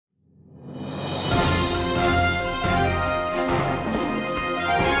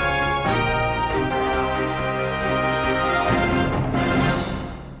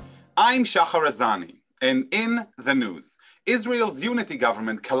I'm Shahar Azani, and in the news, Israel's unity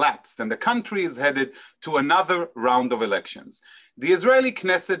government collapsed and the country is headed to another round of elections. The Israeli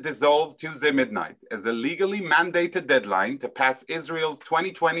Knesset dissolved Tuesday midnight as a legally mandated deadline to pass Israel's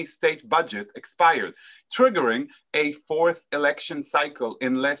 2020 state budget expired, triggering a fourth election cycle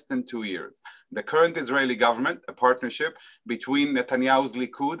in less than 2 years. The current Israeli government, a partnership between Netanyahu's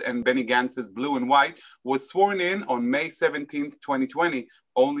Likud and Benny Gantz's Blue and White, was sworn in on May 17, 2020,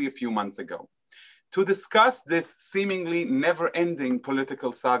 only a few months ago. To discuss this seemingly never-ending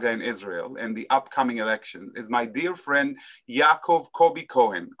political saga in Israel and the upcoming election is my dear friend Yaakov Kobi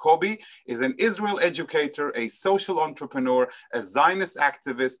Cohen. Kobi is an Israel educator, a social entrepreneur, a Zionist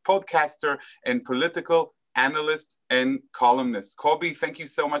activist, podcaster, and political analyst and columnist. Kobi, thank you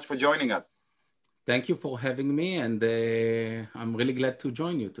so much for joining us. Thank you for having me, and I'm really glad to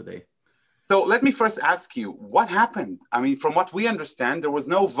join you today. So let me first ask you, what happened? I mean, from what we understand, there was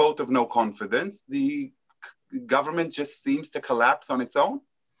no vote of no confidence. The government just seems to collapse on its own?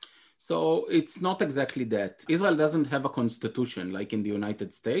 So it's not exactly that. Israel doesn't have a constitution like in the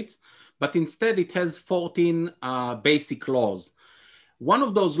United States, but instead it has 14 basic laws. One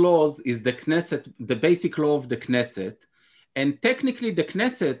of those laws is the Knesset, the basic law of the Knesset. And technically the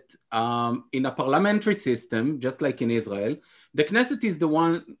Knesset, in a parliamentary system, just like in Israel, the Knesset is the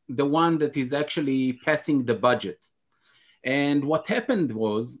one that is actually passing the budget. And what happened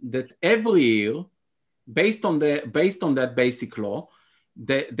was that every year, based on that basic law,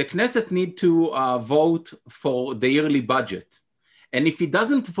 the Knesset need to vote for the yearly budget. And if it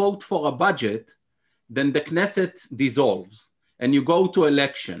doesn't vote for a budget, then the Knesset dissolves and you go to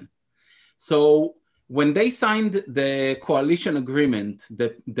election. So when they signed the coalition agreement,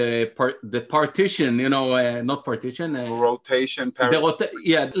 the partition, not partition, rotation.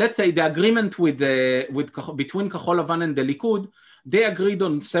 Let's say the agreement between Kahol Lavan and the Likud, they agreed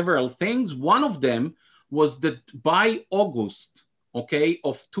on several things. One of them was that by August,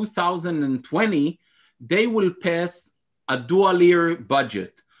 of 2020, they will pass a dual-year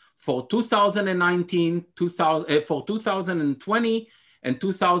budget for 2019, for 2020, and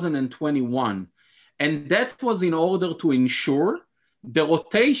 2021. And that was in order to ensure the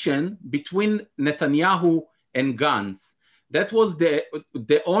rotation between Netanyahu and Gantz. That was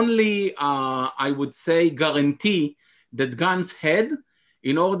the only, I would say, guarantee that Gantz had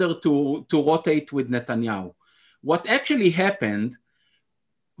in order to rotate with Netanyahu. What actually happened,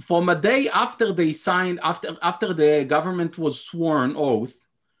 from a day after they signed, after the government was sworn oath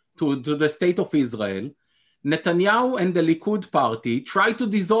to the state of Israel, Netanyahu and the Likud party tried to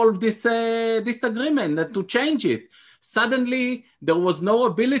dissolve this agreement and to change it. Suddenly, there was no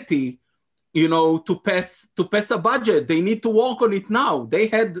ability, to pass a budget. They need to work on it now. They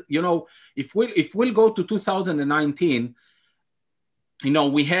had, if we'll go to 2019,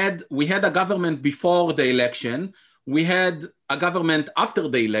 we had a government before the election. We had a government after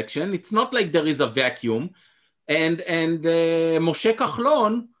the election. It's not like there is a vacuum. And Moshe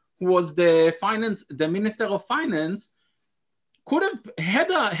Kahlon, who was the Minister of Finance, could have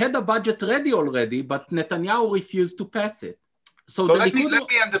had a budget ready already, but Netanyahu refused to pass it. So let me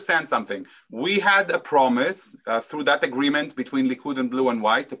understand something. We had a promise through that agreement between Likud and Blue and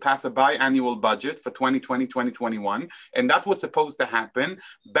White to pass a biannual budget for 2020, 2021, and that was supposed to happen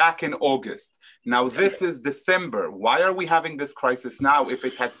back in August. Now this is December. Why are we having this crisis now if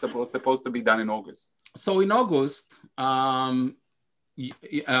it had supposed to be done in August? So in August,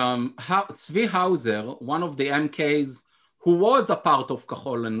 Zvi Hauser, one of the MKs who was a part of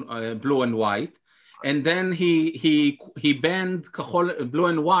Kahol and Blue and White, and then he banned Kahol, Blue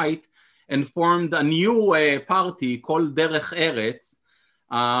and White, and formed a new party called Derech Eretz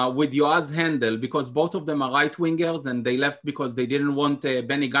with Yoaz Hendel, because both of them are right-wingers, and they left because they didn't want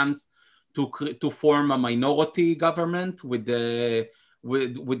Benny Gantz to form a minority government with the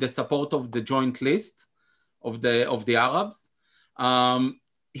support of the joint list of the Arabs.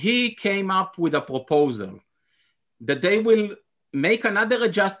 He came up with a proposal that they will make another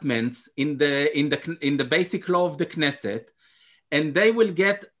adjustments in the basic law of the Knesset, and they will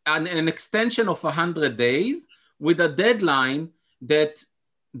get an extension of 100 days with a deadline that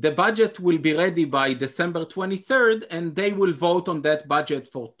the budget will be ready by December 23rd, and they will vote on that budget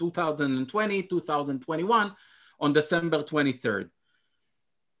for 2020, 2021 on December 23rd.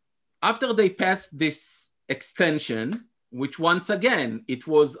 After they passed this extension, which once again, it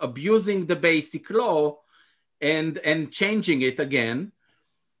was abusing the basic law and changing it again.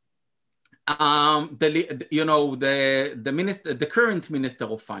 The current Minister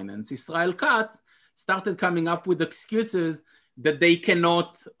of Finance, Israel Katz, started coming up with excuses that they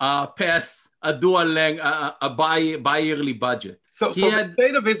cannot pass a bi-yearly budget. So the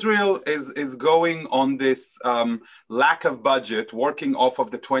state of Israel is going on this lack of budget, working off of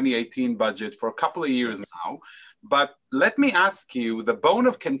the 2018 budget for a couple of years now. But let me ask you, the bone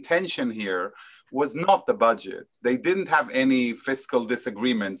of contention here was not the budget. They didn't have any fiscal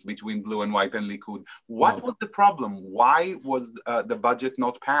disagreements between Blue and White and Likud. What was the problem? Why was the budget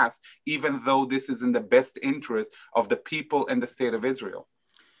not passed, even though this is in the best interest of the people and the state of Israel?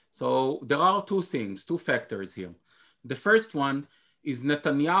 So there are two factors here. The first one is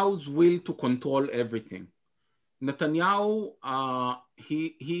Netanyahu's will to control everything. Netanyahu,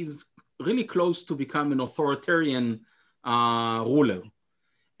 he's really close to become an authoritarian ruler.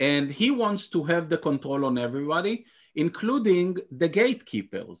 And he wants to have the control on everybody, including the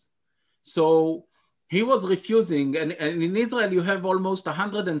gatekeepers. So he was refusing, and in Israel, you have almost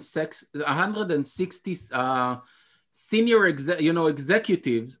 160 senior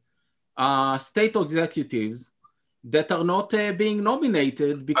executives, state executives, that are not being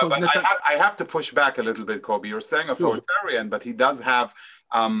nominated because... I have to push back a little bit, Kobi. You're saying authoritarian, but he does have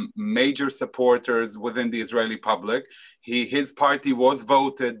major supporters within the Israeli public. His party was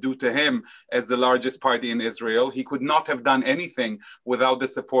voted due to him as the largest party in Israel. He could not have done anything without the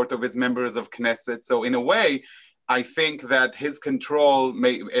support of his members of Knesset. So in a way, I think that his control,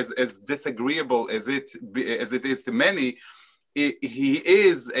 as disagreeable as it is to many, he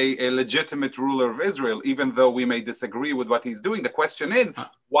is a legitimate ruler of Israel, even though we may disagree with what he's doing. The question is,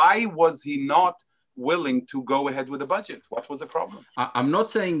 why was he not willing to go ahead with the budget? What was the problem? I'm not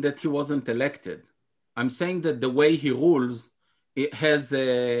saying that he wasn't elected. I'm saying that the way he rules, it has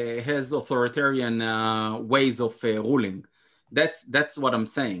authoritarian ways of ruling. That's what I'm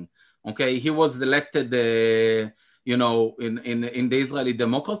saying. Okay, he was elected, in the Israeli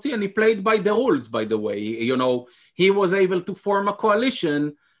democracy, and he played by the rules. By the way, he was able to form a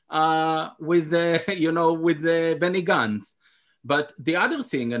coalition with Benny Gantz. But the other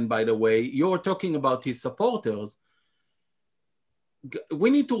thing, and by the way, you're talking about his supporters. We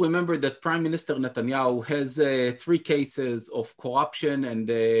need to remember that Prime Minister Netanyahu has 3 cases of corruption and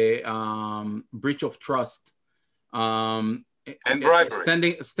breach of trust, and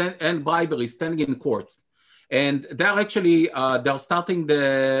bribery, bribery standing in courts, and they're actually they're starting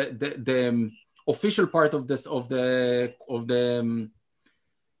the official part of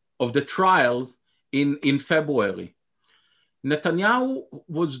the trials in February. Netanyahu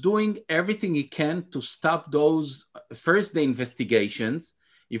was doing everything he can to stop those, first the investigations.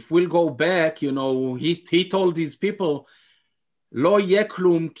 If we'll go back, he told these people, "Lo yeh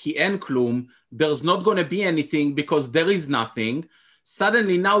klum ki en klum," there's not going to be anything because there is nothing.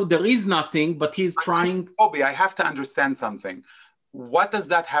 Suddenly now there is nothing, but he's trying. Kobi, I have to understand something. What does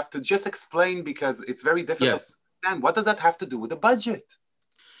that have to, just explain, because it's very difficult to understand. What does that have to do with the budget?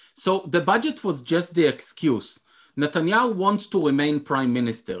 So the budget was just the excuse. Netanyahu wants to remain prime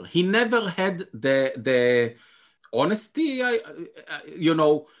minister. He never had the honesty,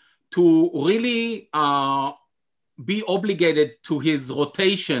 to really be obligated to his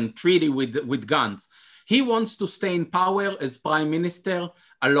rotation treaty with Gantz. He wants to stay in power as prime minister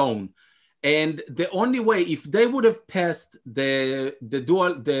alone. And the only way, if they would have passed the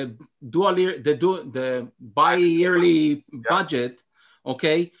bi-yearly budget,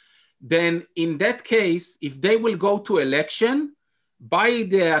 okay, then in that case, if they will go to election by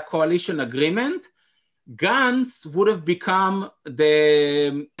the coalition agreement, Gantz would have become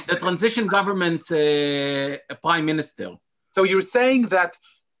the transition government prime minister. So you're saying that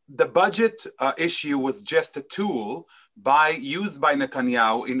the budget issue was just a tool used by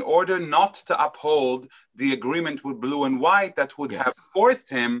Netanyahu in order not to uphold the agreement with Blue and White that would have forced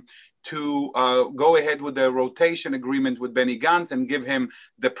him to go ahead with the rotation agreement with Benny Gantz and give him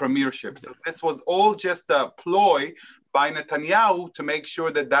the premiership. So this was all just a ploy by Netanyahu to make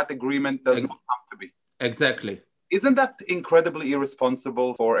sure that agreement does not come to be. Exactly. Isn't that incredibly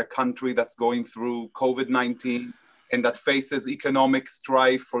irresponsible for a country that's going through COVID-19 and that faces economic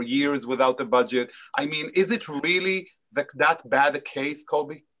strife for years without a budget? I mean, is it really that bad a case,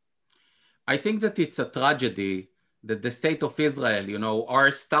 Kobi? I think that it's a tragedy that the state of Israel,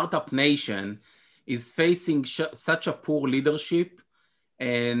 our startup nation, is facing such a poor leadership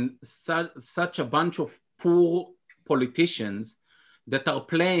and such a bunch of poor politicians that are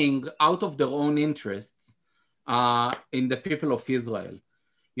playing out of their own interests in the people of Israel.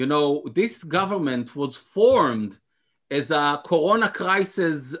 This government was formed as a corona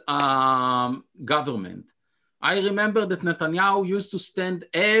crisis government. I remember that Netanyahu used to stand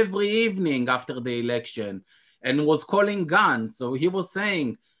every evening after the election and was calling Gantz. So he was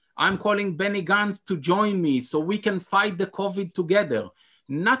saying, I'm calling Benny Gantz to join me so we can fight the COVID together.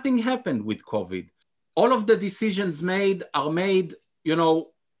 Nothing happened with COVID. All of the decisions made are made,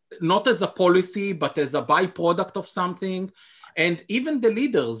 not as a policy, but as a byproduct of something. And even the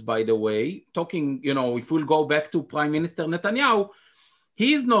leaders, by the way, talking, if we'll go back to Prime Minister Netanyahu,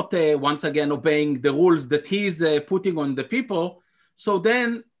 he is not, once again, obeying the rules that he's putting on the people. So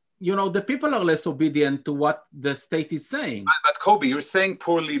then, the people are less obedient to what the state is saying. But Kobi, you're saying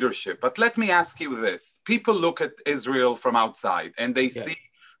poor leadership. But let me ask you this. People look at Israel from outside and they see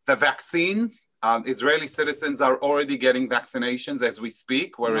the vaccines. Israeli citizens are already getting vaccinations as we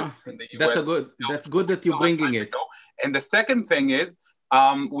speak, whereas in the US, that's good that you're bringing it. And the second thing is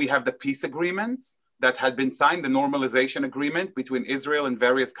we have the peace agreements that had been signed, the normalization agreement between Israel and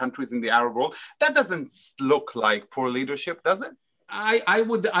various countries in the Arab world. That doesn't look like poor leadership, does it? I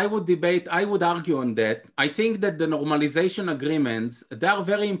would argue on that. I think that the normalization agreements, they are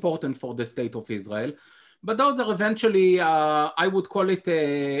very important for the state of Israel, but those are eventually, I would call it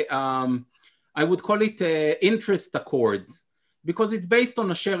interest accords, because it's based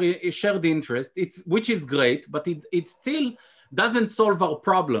on a shared interest, which is great, but it still doesn't solve our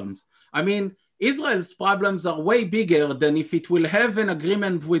problems. I mean, Israel's problems are way bigger than if it will have an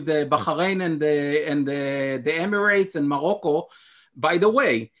agreement with the Bahrain and the Emirates and Morocco. By the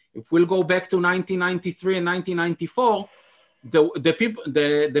way, if we'll go back to 1993 and 1994,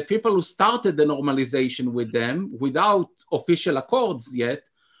 the people who started the normalization with them without official accords yet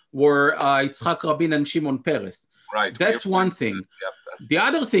were Yitzhak Rabin and Shimon Peres. Right. That's one thing. Yep, the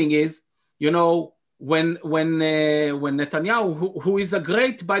other thing is, when Netanyahu, who is a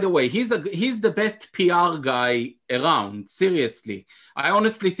great, by the way, he's the best PR guy around. Seriously, I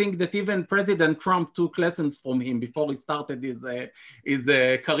honestly think that even President Trump took lessons from him before he started his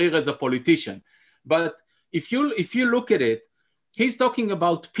career as a politician. But if you look at it, he's talking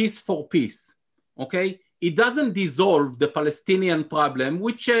about peace for peace. Okay, it doesn't dissolve the Palestinian problem,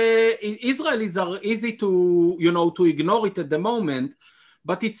 which Israelis are easy to to ignore it at the moment.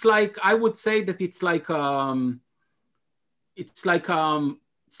 But it's like, I would say that it's like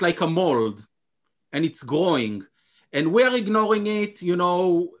a mold, and it's growing, and we're ignoring it,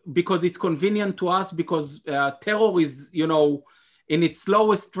 because it's convenient to us, because terror is, in its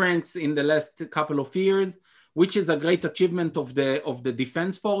lowest strengths in the last couple of years, which is a great achievement of the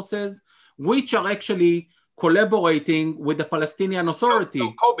defense forces, which are actually collaborating with the Palestinian Authority.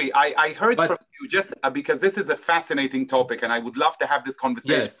 So Kobi, I heard from you, just because this is a fascinating topic, and I would love to have this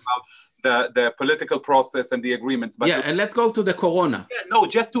conversation about the political process and the agreements. But and let's go to the corona. Yeah, no,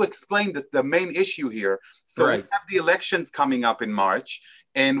 just to explain the main issue here. So we have the elections coming up in March,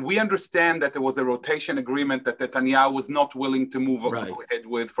 and we understand that there was a rotation agreement that Netanyahu was not willing to move ahead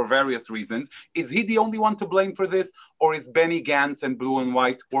with for various reasons. Is he the only one to blame for this, or is Benny Gantz and Blue and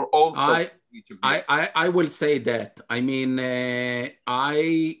White were also? I will say that. I mean,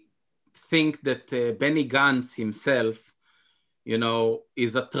 I think that Benny Gantz himself,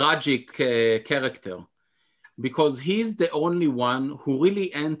 is a tragic character, because he's the only one who really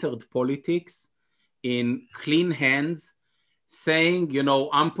entered politics in clean hands, saying,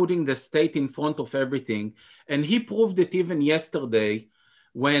 I'm putting the state in front of everything. And he proved it even yesterday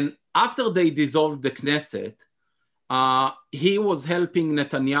when, after they dissolved the Knesset, he was helping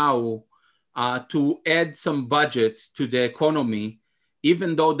Netanyahu to add some budgets to the economy,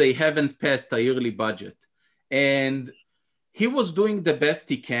 even though they haven't passed a yearly budget. And he was doing the best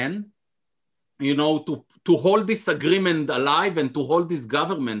he can, to hold this agreement alive and to hold this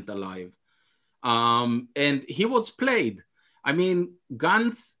government alive. And he was played. I mean,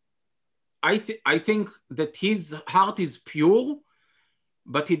 Gantz, I think that his heart is pure,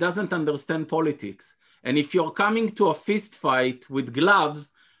 but he doesn't understand politics. And if you're coming to a fist fight with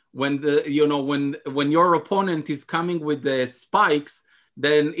gloves, when when your opponent is coming with the spikes,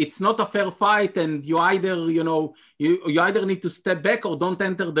 then it's not a fair fight, and you either you either need to step back or don't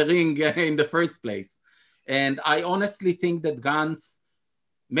enter the ring in the first place. And I honestly think that Gantz,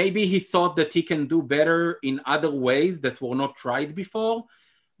 maybe he thought that he can do better in other ways that were not tried before,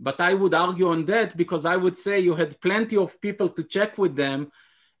 but I would argue on that, because I would say you had plenty of people to check with them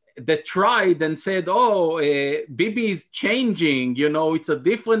that tried and said, Bibi is changing, it's a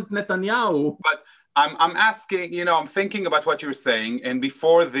different Netanyahu. But I'm asking, I'm thinking about what you're saying. And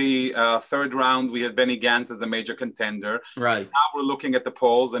before the third round, we had Benny Gantz as a major contender. Right. Now we're looking at the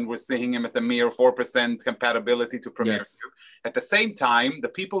polls and we're seeing him at a mere 4% compatibility to premiership. Yes. At the same time, the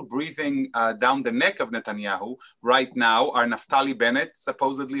people breathing down the neck of Netanyahu right now are Naftali Bennett,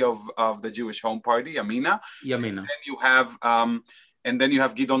 supposedly of the Jewish Home Party, Yamina. And then you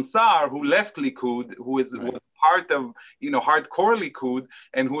have Gideon Saar, who left Likud, who was part of, hardcore Likud,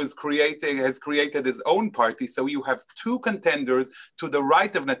 and who has created his own party. So you have two contenders to the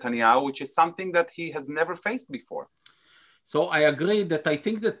right of Netanyahu, which is something that he has never faced before. So I agree that I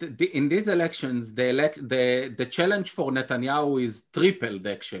think that in these elections, the challenge for Netanyahu is tripled,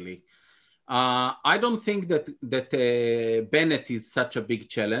 actually. I don't think that Bennett is such a big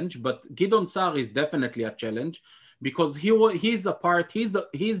challenge, but Gideon Sa'ar is definitely a challenge because he's the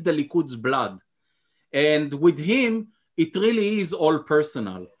Likud's blood. And with him, it really is all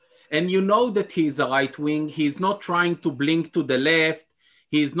personal. And you know that he's a right wing. He's not trying to blink to the left.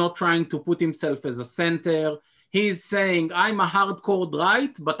 He's not trying to put himself as a center. He's saying, I'm a hardcore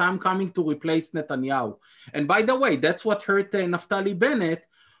right, but I'm coming to replace Netanyahu. And by the way, that's what hurt Naftali Bennett,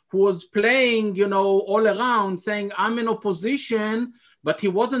 who was playing, all around saying, I'm in opposition, but he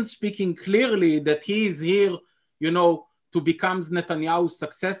wasn't speaking clearly that he is here, to become Netanyahu's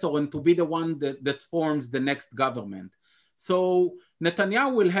successor and to be the one that forms the next government. So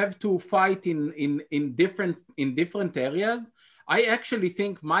Netanyahu will have to fight in different areas. I actually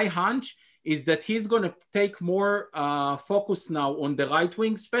think my hunch is that he's going to take more focus now on the right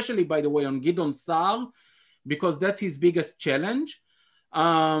wing, especially, by the way, on Gideon Sa'ar, because that's his biggest challenge.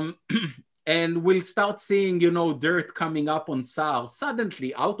 And we'll start seeing, dirt coming up on Sa'ar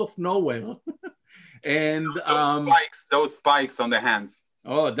suddenly out of nowhere. And those spikes on the hands.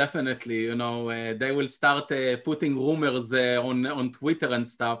 Oh, definitely. They will start putting rumors on Twitter and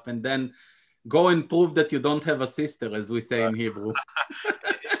stuff, and then go and prove that you don't have a sister, as we say in Hebrew.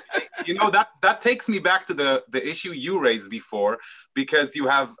 That takes me back to the issue you raised before, because you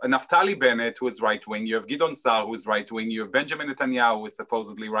have Naftali Bennett, who is right-wing, you have Gideon Sa'ar, who is right-wing, you have Benjamin Netanyahu, who is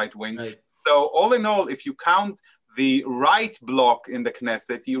supposedly right-wing. Right. So all in all, if you count the right bloc in the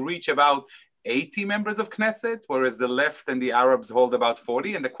Knesset, you reach about 80 members of Knesset, whereas the left and the Arabs hold about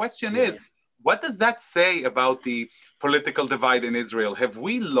 40. And the question is, what does that say about the political divide in Israel? Have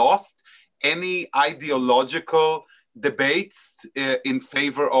we lost any ideological debates in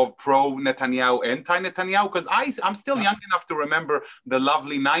favor of pro-Netanyahu, anti-Netanyahu? Because I'm still young enough to remember the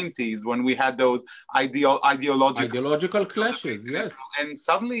lovely 90s when we had those ideological clashes, yes. And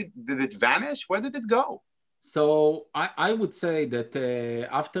suddenly, did it vanish? Where did it go? So I would say that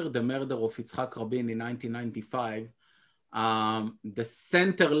after the murder of Yitzhak Rabin in 1995, the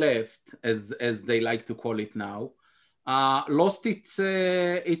center left, as they like to call it now, lost its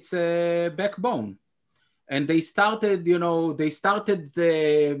backbone. And they started,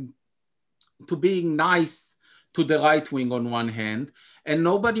 to being nice to the right wing on one hand, and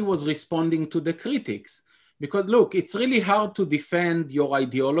nobody was responding to the critics. Because look, it's really hard to defend your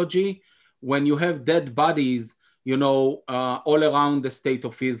ideology when you have dead bodies, all around the state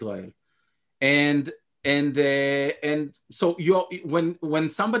of Israel. And so when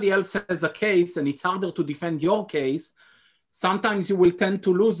somebody else has a case and it's harder to defend your case, sometimes you will tend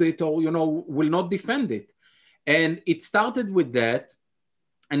to lose it or, will not defend it. And it started with that,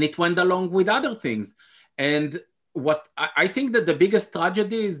 and it went along with other things. And what I think that the biggest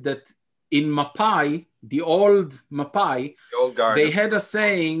tragedy is that in Mapai, the old Mapai, they had a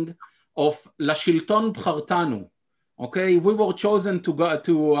saying of La Shilton Bchartanu. Okay, we were chosen to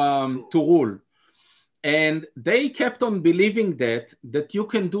rule. And they kept on believing that you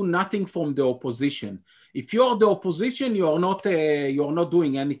can do nothing from the opposition. If you are the opposition, you are not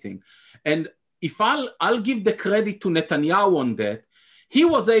doing anything. And if I'll give the credit to Netanyahu on that, he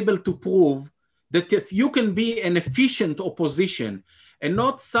was able to prove that if you can be an efficient opposition and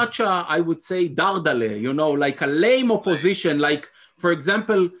not such a, I would say, dardale, like a lame opposition, like, for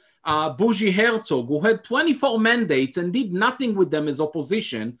example, Bougie Herzog, who had 24 mandates and did nothing with them as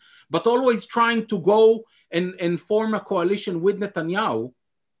opposition, but always trying to go and form a coalition with Netanyahu.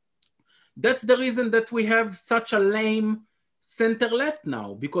 That's the reason that we have such a lame center-left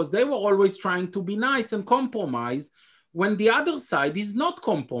now, because they were always trying to be nice and compromise when the other side is not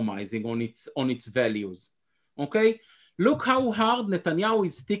compromising on its values. Okay? Look how hard Netanyahu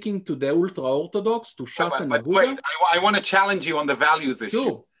is sticking to the ultra-Orthodox, to Shas and Aguda. Wait, I want to challenge you on the values issue.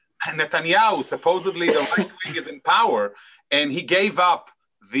 Sure. Netanyahu, supposedly the right wing is in power, and he gave up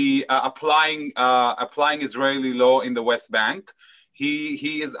the applying Israeli law in the West Bank.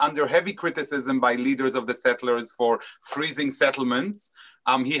 He is under heavy criticism by leaders of the settlers for freezing settlements.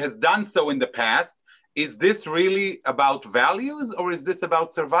 He has done so in the past. Is this really about values, or is this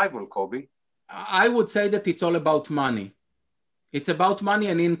about survival, Kobi? I would say that it's all about money. It's about money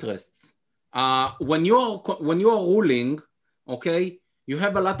and interests. When you are ruling, okay, you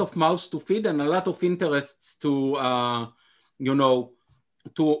have a lot of mouths to feed and a lot of interests to,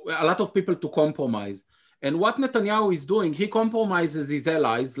 to a lot of people to compromise. And what Netanyahu is doing, he compromises his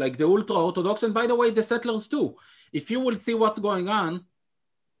allies, like the ultra-Orthodox, and by the way, the settlers too. If you will see what's going on,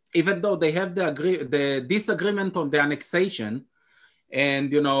 even though they have the disagreement on the annexation,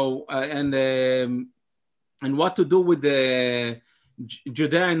 and and what to do with the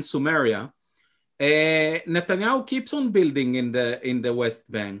Judea and Samaria, Netanyahu keeps on building in the West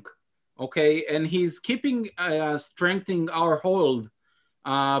Bank, okay, and he's keeping strengthening our hold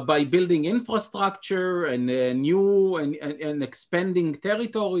by building infrastructure and new and expanding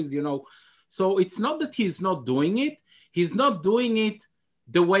territories, So it's not that he's not doing it; he's not doing it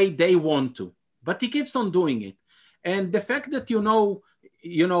the way they want to, but he keeps on doing it. And the fact that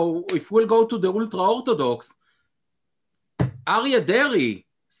if we'll go to the ultra-Orthodox, Aryeh Deri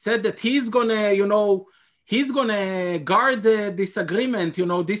said that he's gonna guard this agreement,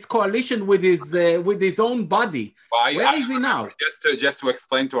 this coalition with his own body. Well, Where is he now? Just to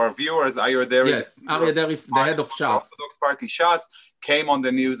explain to our viewers, Aryeh Deri, yes, Aryeh Deri, the head of Shas, Orthodox Party Shas, came on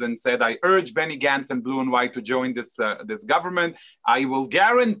the news and said, "I urge Benny Gantz and Blue and White to join this government. I will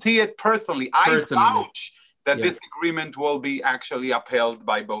guarantee it personally. I vouch that this agreement will be actually upheld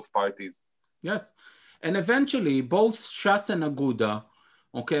by both parties." Yes, and eventually both Shas and Aguda,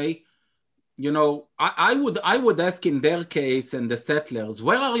 okay. I would ask in their case and the settlers,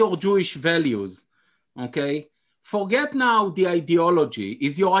 where are your Jewish values? Okay, forget now the ideology.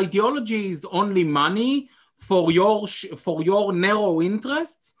 Is your ideology is only money for your narrow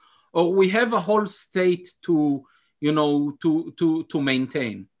interests, or we have a whole state to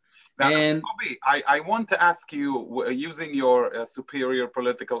maintain? Now, Kobi, I want to ask you, using your superior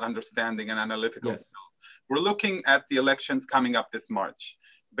political understanding and analytical skills, we're looking at the elections coming up this March.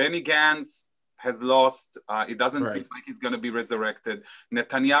 Benny Gantz has lost. It doesn't seem like he's going to be resurrected.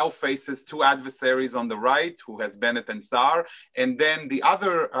 Netanyahu faces two adversaries on the right, who has Bennett and Sa'ar. And then the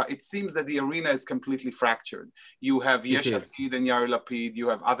other, it seems that the arena is completely fractured. You have Yesh Atid and Yair Lapid. You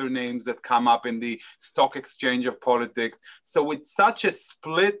have other names that come up in the stock exchange of politics. So it's such a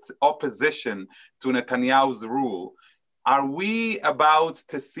split opposition to Netanyahu's rule. Are we about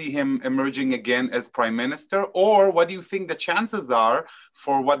to see him emerging again as prime minister? Or what do you think the chances are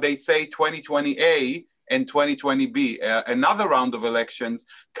for what they say 2020A and 2020B, another round of elections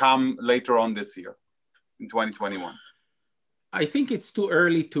come later on this year in 2021? I think it's too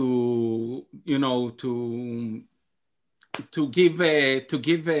early to give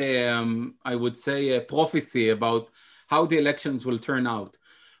I would say a prophecy about how the elections will turn out.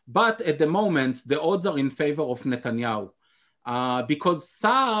 But at the moment, the odds are in favor of Netanyahu because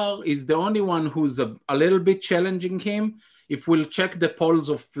Sa'ar is the only one who's a little bit challenging him. If we'll check the polls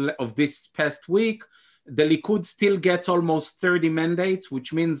of this past week, the Likud still gets almost 30 mandates,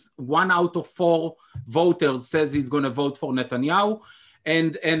 which means 1 out of 4 voters says he's going to vote for Netanyahu.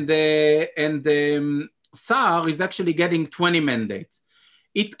 And Sa'ar is actually getting 20 mandates.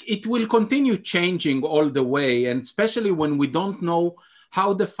 It will continue changing all the way, and especially when we don't know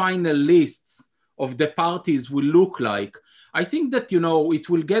how the final lists of the parties will look like. I think that, it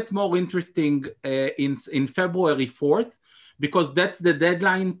will get more interesting in February 4th, because that's the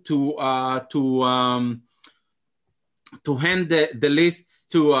deadline to hand the lists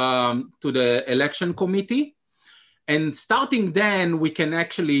to the election committee. And starting then, we can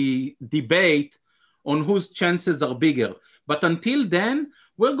actually debate on whose chances are bigger. But until then,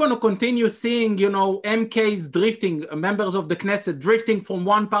 we're going to continue seeing, MKs drifting, members of the Knesset drifting from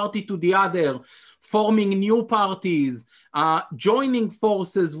one party to the other, forming new parties, joining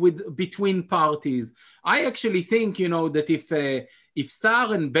forces between parties. I actually think, that if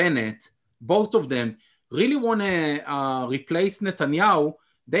Sa'ar and Bennett, both of them, really want to replace Netanyahu,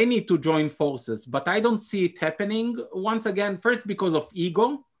 they need to join forces. But I don't see it happening, once again, first because of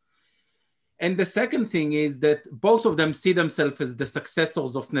ego. And the second thing is that both of them see themselves as the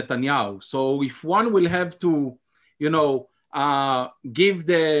successors of Netanyahu. So if one will have to, give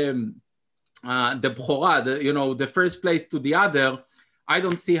the Bechorah, the first place to the other, I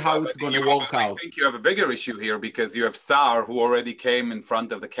don't see how it's going to work out. I think you have a bigger issue here, because you have Sa'ar, who already came in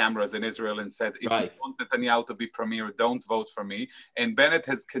front of the cameras in Israel and said, if you want Netanyahu to be premier, don't vote for me. And Bennett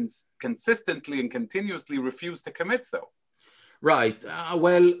has consistently and continuously refused to commit so. Right.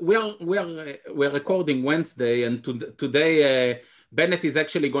 Well, we're recording Wednesday, and today Bennett is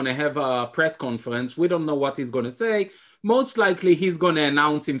actually going to have a press conference. We don't know what he's going to say. Most likely, he's going to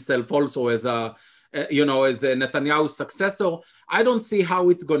announce himself also as as a Netanyahu's successor. I don't see how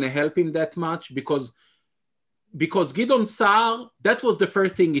it's going to help him that much, because Gideon Sa'ar, that was the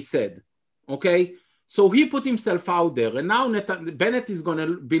first thing he said. Okay, so he put himself out there, and now Bennett is going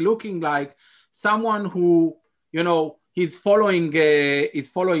to be looking like someone who, he's following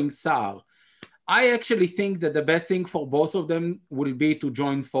Sa'ar. I actually think that the best thing for both of them will be to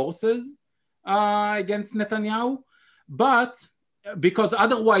join forces against Netanyahu, but because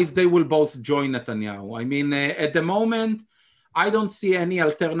otherwise they will both join Netanyahu. I mean, at the moment, I don't see any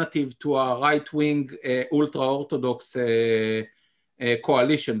alternative to a right-wing, ultra-Orthodox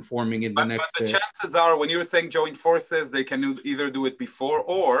coalition forming in the next... But the chances are, when you're saying join forces, they can either do it before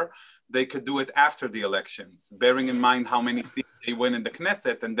or they could do it after the elections, bearing in mind how many seats they win in the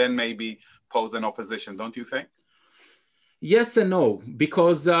Knesset, and then maybe pose an opposition, don't you think? Yes and no,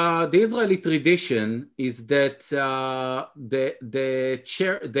 because the Israeli tradition is that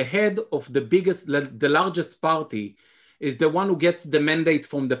the head of the largest party is the one who gets the mandate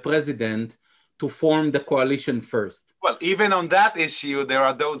from the president to form the coalition first. Well, even on that issue, there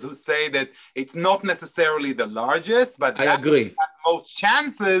are those who say that it's not necessarily the largest, but I agree. Has most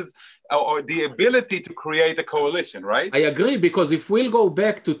chances or the ability to create a coalition, right? I agree, because if we'll go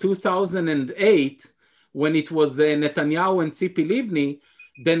back to 2008, when it was Netanyahu and Tzipi Livni,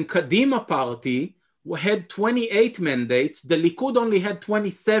 then Kadima party had 28 mandates, the Likud only had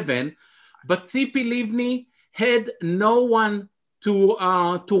 27, but Tzipi Livni had no one to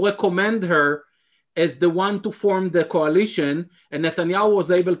recommend her as the one to form the coalition, and Netanyahu was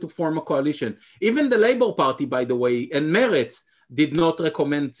able to form a coalition. Even the Labour Party, by the way, and Meretz did not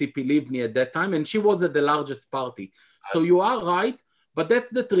recommend Tzipi Livni at that time, and she was at the largest party. So you are right, but that's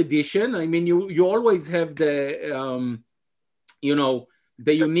the tradition. I mean, you always have the,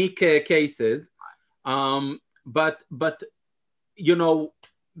 the unique cases. But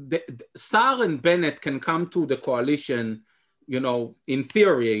Saar and Bennett can come to the coalition, in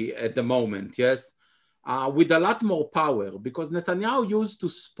theory at the moment, yes, with a lot more power, because Netanyahu used to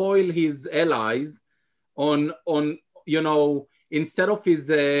spoil his allies on instead of his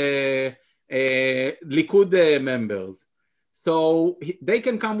Likud members. So they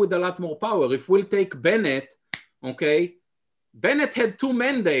can come with a lot more power. If we'll take Bennett, okay, Bennett had 2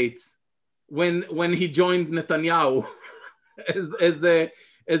 mandates when he joined Netanyahu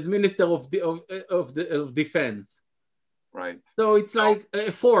as Minister of Defense. Right. So it's like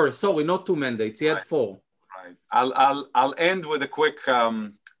 4. Sorry, not 2 mandates. He had 4. Right. I'll end with a quick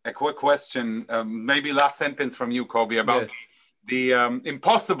question, maybe last sentence from you, Kobi, about the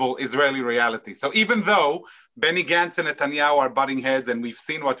impossible Israeli reality. So even though Benny Gantz and Netanyahu are butting heads, and we've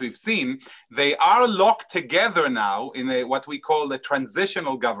seen what we've seen, they are locked together now in what we call a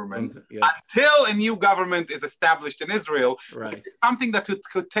transitional government, until a new government is established in Israel, right. Something that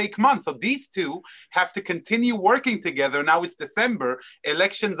could take months. So these two have to continue working together. Now it's December,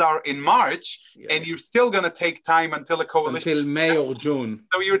 elections are in March, and you're still going to take time until a coalition. Until May or June.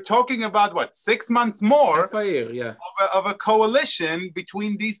 So you're talking about, what, 6 months more Half a year, of a coalition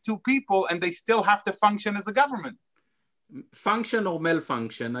between these two people, and they still have to function as a government. Function or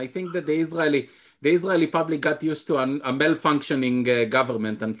malfunction. I think that the Israeli public got used to a malfunctioning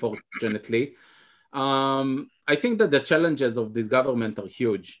government, unfortunately. I think that the challenges of this government are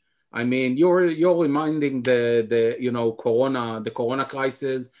huge. I mean, you're reminding the corona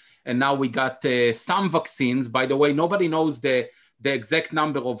crisis, and now we got some vaccines. By the way, nobody knows the exact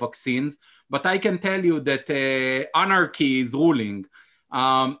number of vaccines, but I can tell you that anarchy is ruling.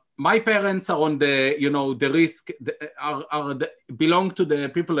 My parents are on the risk, belong to the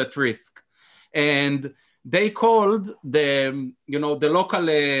people at risk, and they called the local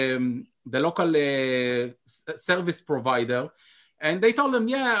service provider, and they told them,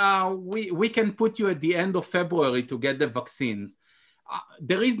 we can put you at the end of February to get the vaccines.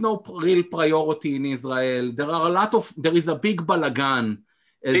 There is no real priority in Israel. There is a big balagan,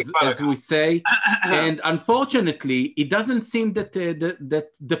 as we say, and unfortunately, it doesn't seem that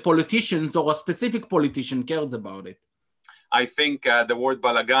the politicians or a specific politician cares about it. I think the word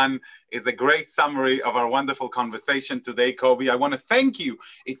balagan is a great summary of our wonderful conversation today, Kobi. I want to thank you.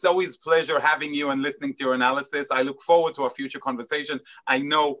 It's always a pleasure having you and listening to your analysis. I look forward to our future conversations. I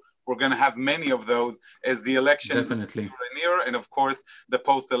know we're going to have many of those as the elections are near, and of course, the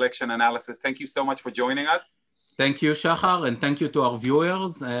post-election analysis. Thank you so much for joining us. Thank you, Shahar, and thank you to our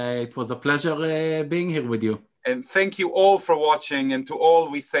viewers. It was a pleasure being here with you. And thank you all for watching. And to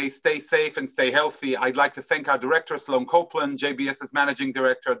all, we say stay safe and stay healthy. I'd like to thank our director, Sloan Copeland, JBS's managing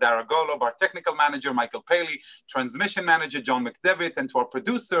director, Dara Golob, our technical manager, Michael Paley, transmission manager, John McDevitt, and to our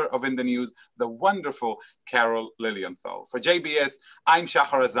producer of In the News, the wonderful Carol Lilienthal. For JBS, I'm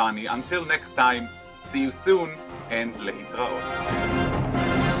Shahar Azani. Until next time, see you soon and lehitraot.